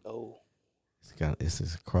 Jesus. hold Oh. It's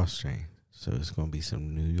a cross strain, so it's going to be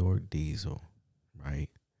some New York diesel, right?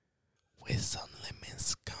 With some lemon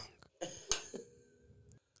skunk.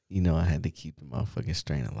 You know I had to keep the motherfucking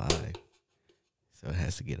strain alive. So it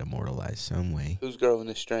has to get immortalized some way. Who's growing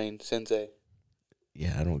this strain? Sensei.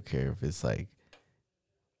 Yeah, I don't care if it's like,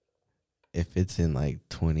 if it's in like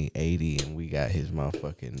 2080 and we got his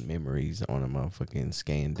motherfucking memories on a motherfucking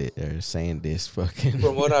sand disk fucking.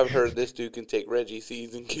 From what I've heard, this dude can take Reggie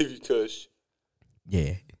seeds and give you kush.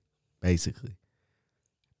 Yeah, basically.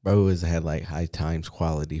 Bro has had like high times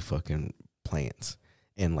quality fucking plants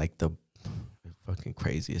and like the fucking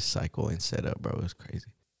craziest cycle and setup, bro. It's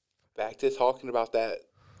crazy. Back to talking about that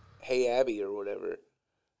Hey Abby or whatever.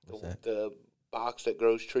 What's that? The box that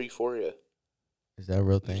grows tree for you. Is that a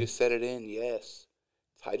real thing? You just set it in, yes.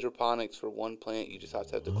 It's hydroponics for one plant. You just have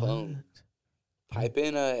to have the clone. Type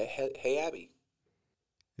in Hey Abby.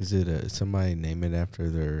 Is it somebody name it after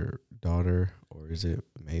their daughter, or is it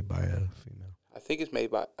made by a female? I think it's made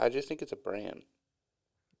by. I just think it's a brand.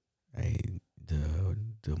 Hey, the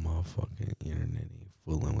motherfucking internet ain't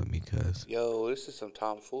fooling with me, cuz. Yo, this is some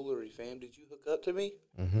tomfoolery, fam. Did you hook up to me?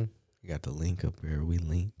 Mm-hmm. You got the link up here. We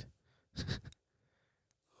linked.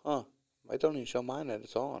 Huh. I don't even show mine that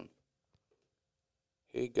it's on.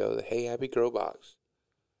 Here you go. The Hey Happy Girl box.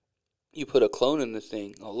 You put a clone in this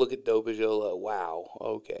thing. Oh, look at Dobajola. Wow.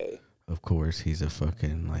 Okay. Of course, he's a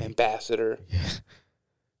fucking, like... ambassador. Yeah.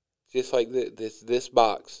 Just like this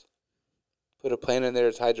box. Put a plant in there.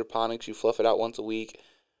 It's hydroponics. You fluff it out once a week.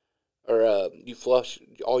 Or you flush.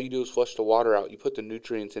 All you do is flush the water out. You put the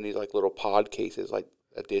nutrients in these like little pod cases, like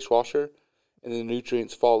a dishwasher. And the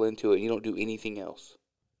nutrients fall into it. You don't do anything else.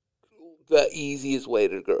 The easiest way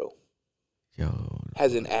to grow. Yo.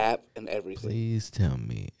 Has an app and everything. Please tell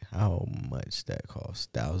me how much that costs.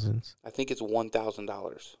 Thousands? I think it's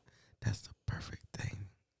 $1,000. That's the perfect thing.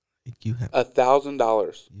 You have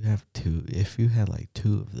 $1,000. You have two. If you had like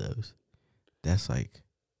two of those, that's like...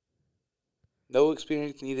 No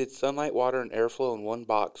experience needed. Sunlight, water, and airflow in one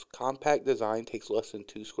box. Compact design takes less than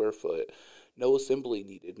 2 square foot. No assembly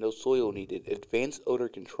needed. No soil needed. Advanced odor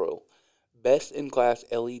control. Best in class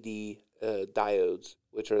LED diodes,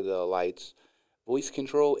 which are the lights. Voice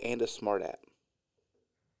control and a smart app.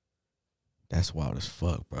 That's wild as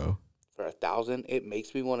fuck, bro. For $1,000, it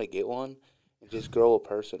makes me want to get one and just grow a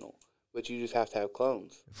personal. But you just have to have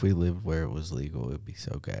clones. If we lived where it was legal, it'd be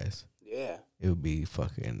so gas. Yeah. It would be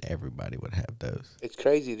fucking everybody would have those. It's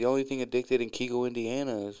crazy. The only thing addicted in Kegel,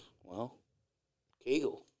 Indiana is, well,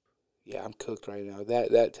 Kegel. Yeah, I'm cooked right now.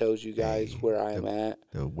 That tells you guys where I am at.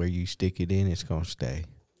 Where you stick it in, it's going to stay.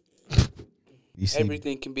 You see,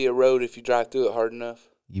 everything can be a road if you drive through it hard enough.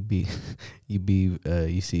 You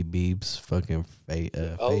see Beeb's fucking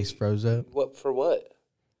face froze up. What for? What?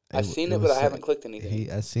 I've seen it, but I haven't clicked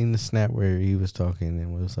anything. I seen the snap where he was talking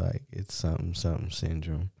and was like, "It's something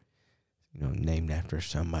syndrome," named after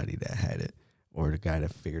somebody that had it or the guy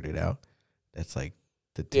that figured it out. That's like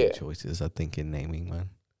the two choices I think in naming one.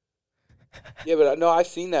 Yeah, but no, I've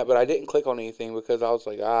seen that, but I didn't click on anything because I was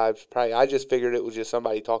like, I just figured it was just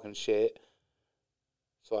somebody talking shit.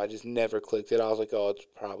 So I just never clicked it. I was like, oh, it's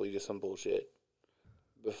probably just some bullshit.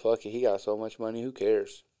 But fuck it, he got so much money, who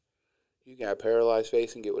cares? You got a paralyzed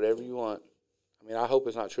face and get whatever you want. I mean, I hope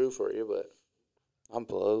it's not true for you, but I'm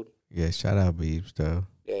blowed. Yeah, shout out Beebs, though.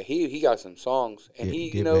 Yeah, he got some songs. And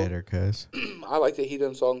get better, cuz. I like that he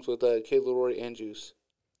done songs with Kid Leroy and Juice.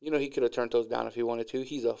 He could have turned those down if he wanted to.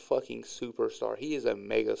 He's a fucking superstar. He is a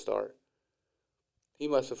mega star. He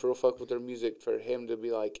must have real fucked with their music for him to be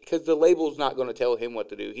like, because the label's not going to tell him what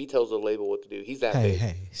to do. He tells the label what to do. He's that big.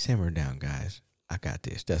 Hey, simmer down, guys. I got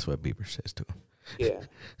this. That's what Bieber says to him. Yeah.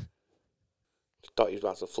 Thought you was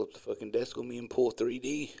about to flip the fucking desk on me and pull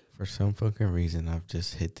 3D. For some fucking reason, I've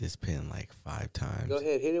just hit this pin like 5 times. Go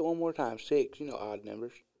ahead, hit it one more time. 6. Odd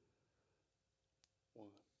numbers. 1,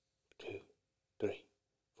 2, 3,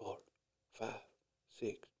 4, 5,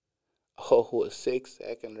 6. Oh, a 6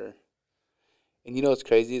 seconder. And what's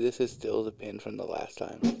crazy? This is still the pin from the last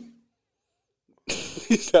time.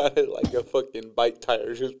 He sounded like a fucking bike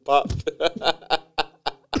tire just popped.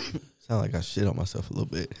 Sound like I shit on myself a little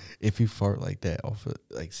bit. If you fart like that, off of,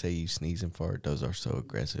 like say you sneeze and fart, those are so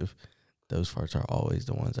aggressive. Those farts are always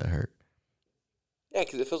the ones that hurt. Yeah,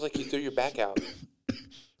 because it feels like you threw your back out.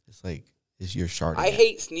 It's like you're sharding. I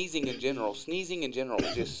hate sneezing in general. Sneezing in general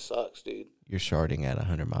just sucks, dude. You're sharding at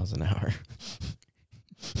 100 miles an hour.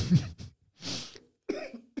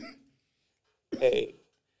 Hey,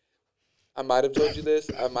 I might have told you this.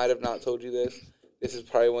 I might have not told you this. This is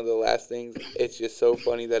probably one of the last things. It's just so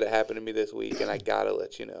funny that it happened to me this week, and I gotta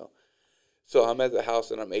let you know. So I'm at the house,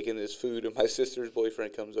 and I'm making this food, and my sister's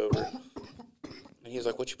boyfriend comes over. And he's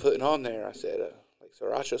like, what you putting on there? I said, like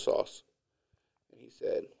sriracha sauce. And he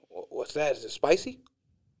said, what's that? Is it spicy?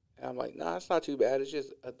 And I'm like, nah, it's not too bad. It's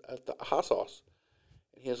just a hot sauce.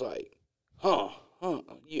 And he was like, huh.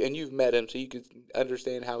 And you've met him, so you can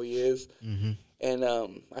understand how he is. Mm-hmm. And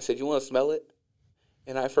I said, you want to smell it?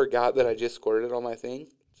 And I forgot that I just squirted it on my thing.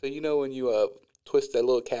 So when you twist that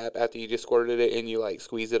little cap after you just squirted it and you like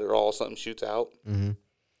squeeze it at all, something shoots out. Mm-hmm.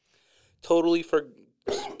 Totally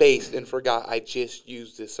spaced and forgot I just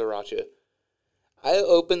used this sriracha. I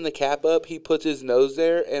open the cap up, he puts his nose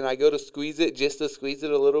there, and I go to squeeze it just to squeeze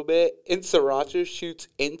it a little bit, and sriracha shoots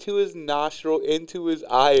into his nostril, into his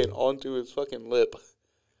eye, and onto his fucking lip.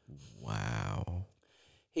 Wow.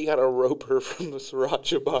 He got a roper from the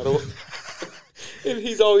sriracha bottle. And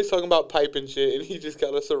he's always talking about pipe and shit, and he just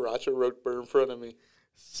got a sriracha roper in front of me.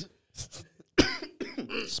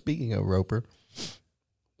 Speaking of roper.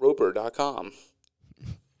 Roper.com.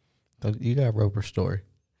 You got a Roper story.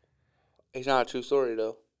 It's not a true story,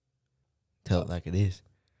 though. Tell it like it is.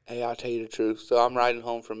 Hey, I'll tell you the truth. So I'm riding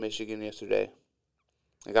home from Michigan yesterday.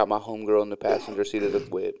 I got my homegirl in the passenger seat of the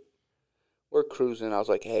whip. We're cruising. I was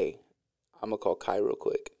like, hey, I'm going to call Kai real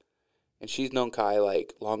quick. And she's known Kai,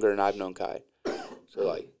 like, longer than I've known Kai. So,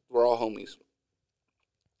 like, we're all homies.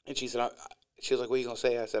 And she said, she was like, what are you going to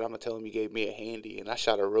say? I said, I'm going to tell him you gave me a handy. And I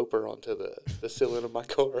shot a Roper onto the ceiling of my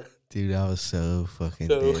car. Dude, I was so fucking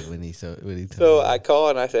dead when he told me. So I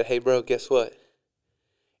called and I said, hey, bro, guess what?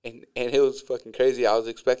 And it was fucking crazy. I was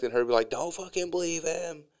expecting her to be like, don't fucking believe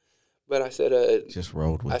him. But I said, just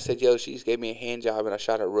rolled with I said, yo, she just gave me a hand job and I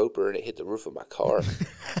shot a Roper and it hit the roof of my car.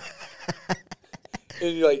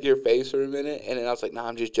 And you like your face for a minute. And then I was like, nah,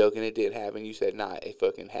 I'm just joking. It did happen. You said, nah, it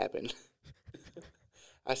fucking happened.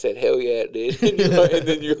 I said, hell yeah, it did. And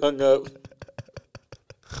then you hung up.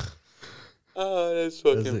 Oh, that's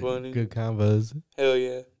fucking funny. Good combos. Hell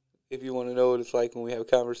yeah. If you want to know what it's like when we have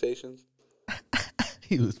conversations.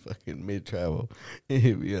 He was fucking mid-travel. He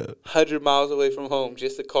hit me up. 100 miles away from home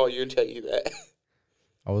just to call you and tell you that.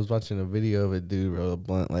 I was watching a video of a dude roll a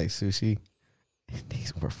blunt like sushi. And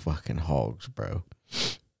these were fucking hogs, bro.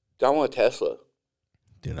 Dude, I want a Tesla.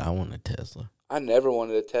 Dude, I want a Tesla. I never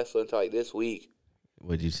wanted a Tesla until like this week.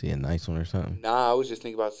 Would you see a nice one or something? Nah, I was just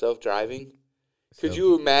thinking about self-driving. Could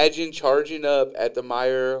you imagine charging up at the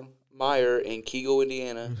Meyer in Kegel,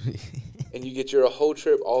 Indiana, and you get your whole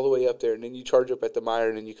trip all the way up there, and then you charge up at the Meyer,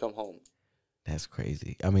 and then you come home? That's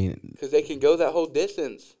crazy. I mean, because they can go that whole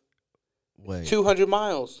distance. Wait, 200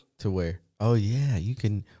 miles. To where? Oh yeah, you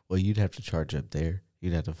can. Well, you'd have to charge up there.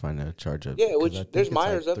 You'd have to find a charge up. Yeah, which there's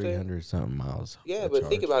Meyers like up there. 300 something miles. Yeah, but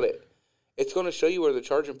think about it. It's going to show you where the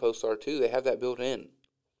charging posts are too. They have that built in.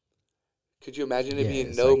 Could you imagine it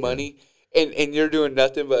being no money and you're doing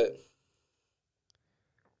nothing but?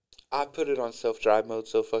 I put it on self-drive mode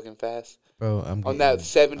so fucking fast. Bro, I'm on that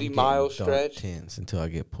 70-mile stretch. Tense until I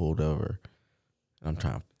get pulled over. I'm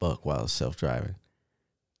trying to fuck while it's self-driving.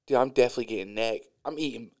 Dude, I'm definitely getting neck. I'm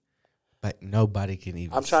eating. Like nobody can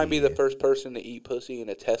even. I'm trying to be the first person to eat pussy in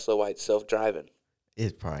a Tesla while it's self-driving.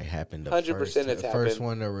 It probably happened. 100% it's happened. First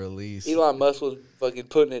one to release. Elon Musk was fucking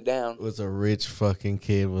putting it down. Was a rich fucking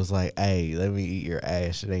kid was like, "Hey, let me eat your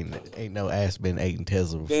ass." It ain't no ass been eating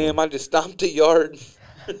Tesla before. Damn, I just stomped the yard.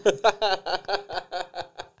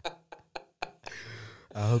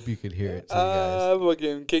 I hope you could hear it too, guys. I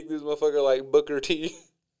fucking kicked this motherfucker like Booker T.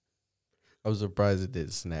 I was surprised it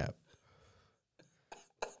didn't snap.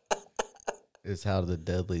 It's how the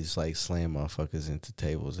Dudleys like slam motherfuckers into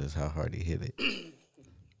tables. Is how hard he hit it.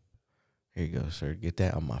 Here you go, sir. Get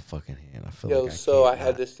that on my fucking hand. I feel like I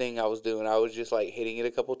had this thing I was doing. I was just like hitting it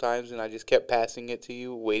a couple times, and I just kept passing it to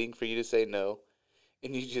you, waiting for you to say no,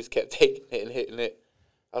 and you just kept taking it and hitting it.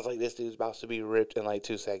 I was like, this dude's about to be ripped in like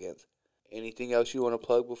 2 seconds. Anything else you want to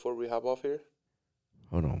plug before we hop off here?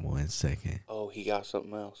 Hold on 1 second. Oh, he got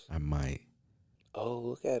something else. I might. Oh,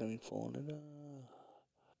 look at him pulling it up.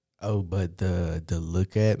 Oh, but the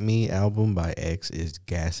Look At Me album by X is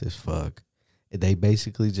gas as fuck. They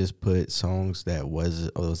basically just put songs that was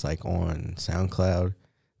like on SoundCloud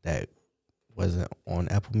that wasn't on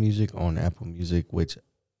Apple Music, which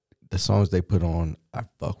the songs they put on, I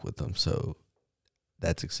fuck with them, so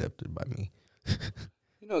that's accepted by me.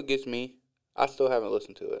 You know what gets me? I still haven't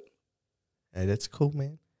listened to it. Hey, that's cool,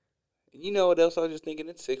 man. You know what else I was just thinking?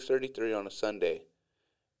 It's 6:33 on a Sunday,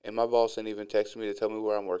 and my boss didn't even text me to tell me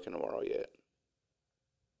where I'm working tomorrow yet.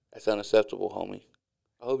 That's unacceptable, homie.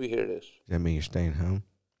 I hope you hear this. Does that mean you're staying home?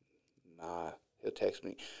 Nah, he'll text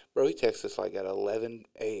me. Bro, he texted us like at 11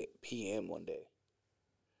 p.m. one day.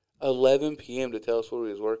 11 p.m. to tell us where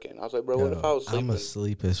he was working. I was like, bro, what if I was sleeping? I'm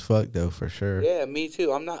asleep as fuck, though, for sure. Yeah, me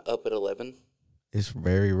too. I'm not up at 11. It's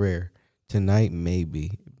very rare. Tonight,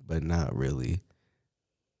 maybe, but not really.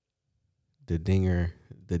 The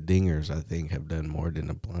dingers, I think, have done more than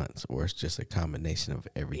the blunts, or it's just a combination of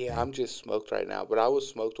everything. Yeah, I'm just smoked right now, but I was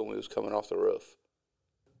smoked when we was coming off the roof.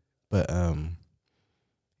 But,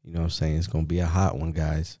 you know what I'm saying? It's going to be a hot one,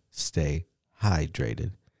 guys. Stay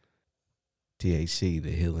hydrated. THC,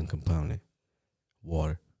 the healing component.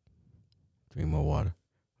 Water. Drink more water,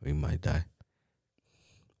 or you might die.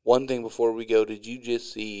 One thing before we go, did you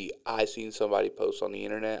just see, I seen somebody post on the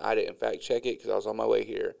internet, I didn't fact check it because I was on my way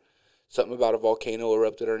here, something about a volcano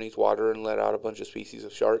erupted underneath water and let out a bunch of species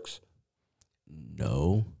of sharks?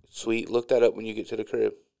 No. Sweet, look that up when you get to the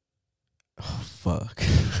crib. Oh, fuck.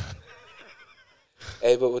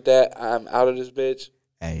 Hey, but with that, I'm out of this bitch.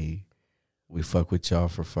 Hey, we fuck with y'all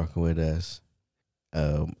for fucking with us.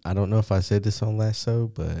 I don't know if I said this on last show,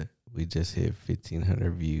 but We just hit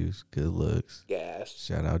 1,500 views. Good looks. Yes.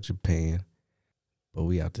 Shout out Japan. But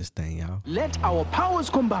we out this thing, y'all. Let our powers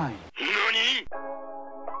combine.